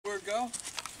go.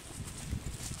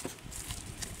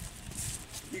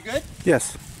 You good?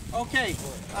 Yes. Okay.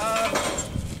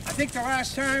 I think the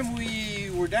last time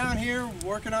we were down here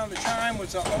working on the chime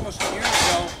was almost a year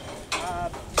ago.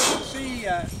 You can see,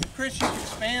 Chris, you can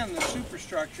span the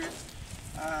superstructure.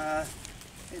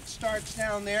 It starts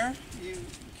down there.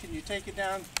 Can you take it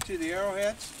down to the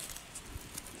arrowheads?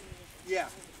 Yeah.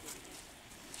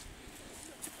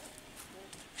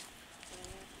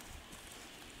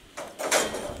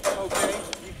 Okay,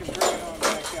 you can bring it on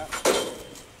back up.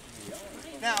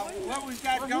 Now, what we've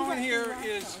got going here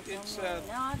is it's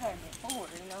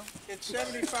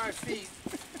 75 feet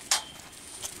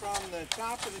from the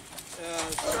top of the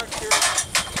structure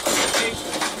to the base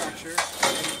of the structure.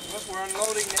 And what we're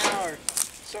unloading now are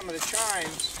some of the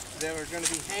chimes that are going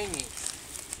to be hanging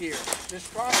here. This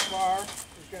crossbar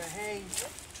is going to hang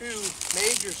 2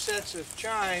 major sets of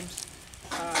chimes,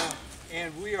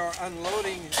 and we are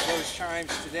unloading those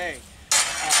chimes today.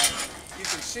 You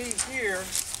can see here,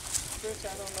 Chris,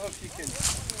 I don't know if you can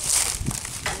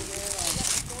zoom in on,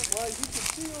 well, you can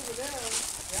see over there,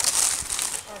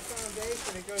 that's our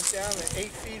foundation. It goes down to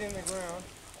 8 feet in the ground,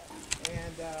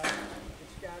 and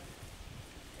it's got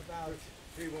about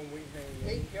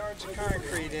 8 yards of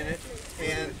concrete in it,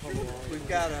 and we've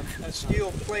got a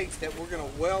steel plate that we're going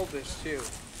to weld this to.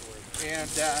 And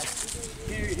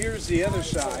here's the other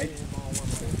side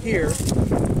here,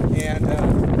 and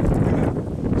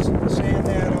we're going to sand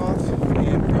that off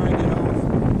and grind it off,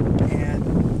 and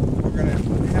we're going to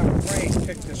have a crane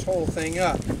pick this whole thing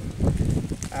up.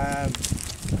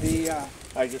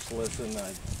 I just listened,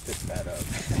 I picked that up.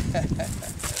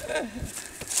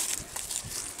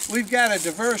 We've got a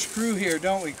diverse crew here,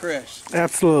 don't we, Chris?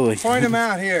 Absolutely. Point them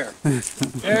out here.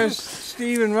 There's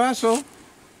Steve and Russell.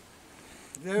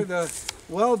 They're the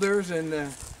welders and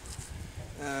the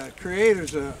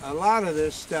creators of a lot of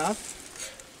this stuff.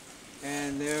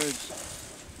 And there's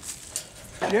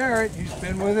Jarrett, who's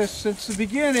been with us since the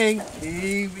beginning.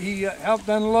 He helped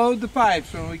unload the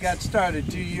pipes when we got started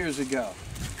 2 years ago.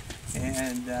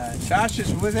 And Josh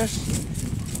is with us,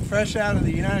 fresh out of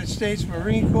the United States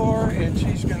Marine Corps, and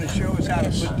she's going to show us how to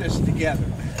put this together.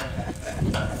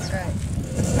 That's right.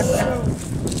 So,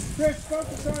 Chris,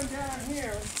 focus on down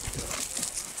here.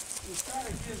 We'll try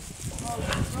to give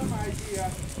folks some idea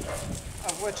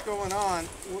of what's going on.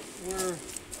 We're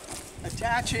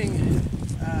attaching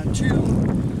 2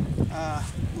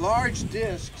 large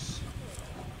discs,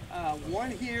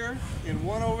 one here and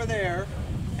one over there,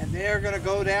 and they're going to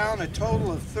go down a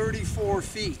total of 34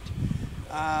 feet.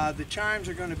 The chimes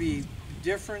are going to be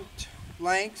different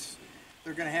lengths.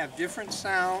 They're going to have different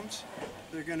sounds.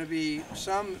 They're going to be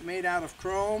some made out of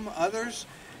chrome, others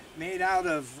made out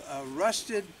of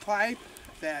rusted pipe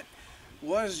that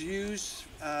was used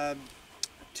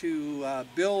to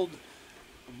build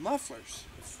mufflers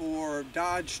for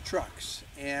Dodge trucks.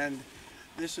 And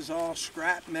this is all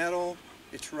scrap metal.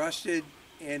 It's rusted,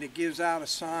 and it gives out a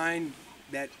sign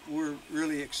that we're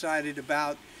really excited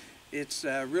about. It's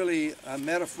really a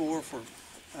metaphor for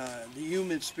the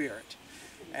human spirit.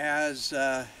 As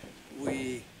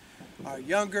we are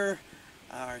younger,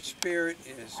 our spirit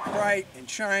is bright and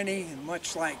shiny, and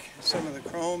much like some of the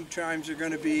chrome chimes are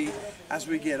going to be, as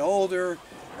we get older,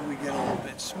 we get a little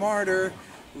bit smarter,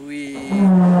 we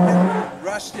get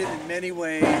rusted in many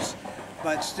ways,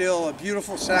 but still a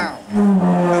beautiful sound comes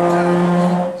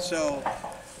out. So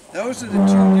those are the 2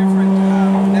 different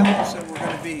metals that we're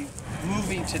going to be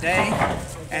moving today,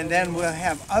 and then we'll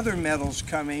have other metals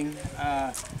coming.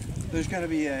 There's going to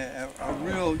be a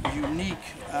real unique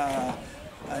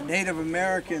Native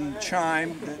American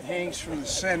chime that hangs from the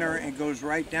center and goes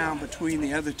right down between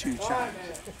the other 2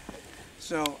 chimes.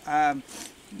 So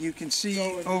you can see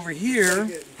over here,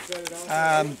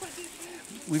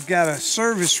 we've got a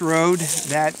service road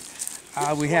that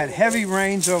we had heavy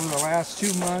rains over the last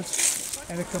 2 months,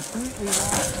 and it completely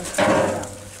lost its down.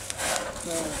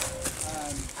 So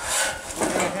we're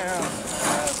going to have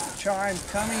the chime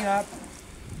coming up.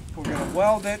 We're going to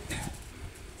weld it.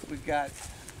 We've got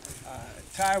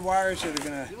tie wires that are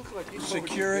going to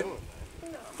secure it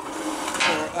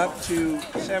for up to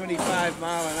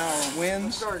 75-mile-an-hour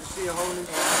winds.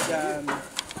 And,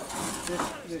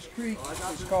 this creek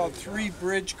is called 3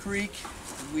 Bridge Creek.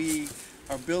 We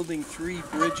are building 3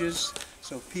 bridges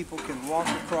so people can walk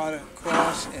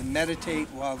across and meditate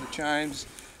while the chimes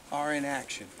are in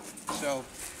action. So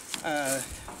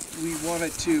we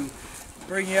wanted to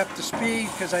bring you up to speed,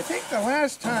 because I think the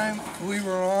last time we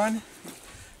were on,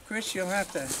 Chris, you'll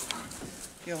have to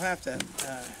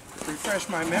refresh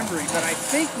my memory, but I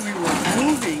think we were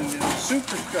moving the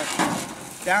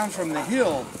superstructure down from the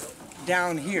hill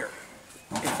down here.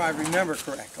 if I remember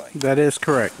correctly. That is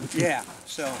correct. Yeah,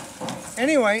 so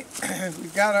anyway,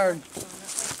 we've got our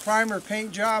primer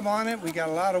paint job on it. We got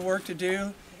a lot of work to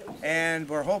do, and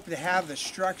we're hoping to have the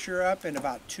structure up in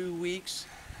about 2 weeks,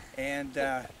 and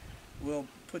we'll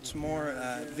put some more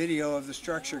video of the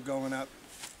structure going up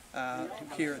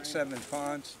here at Seven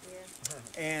Ponds.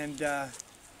 And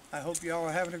I hope you all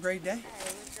are having a great day.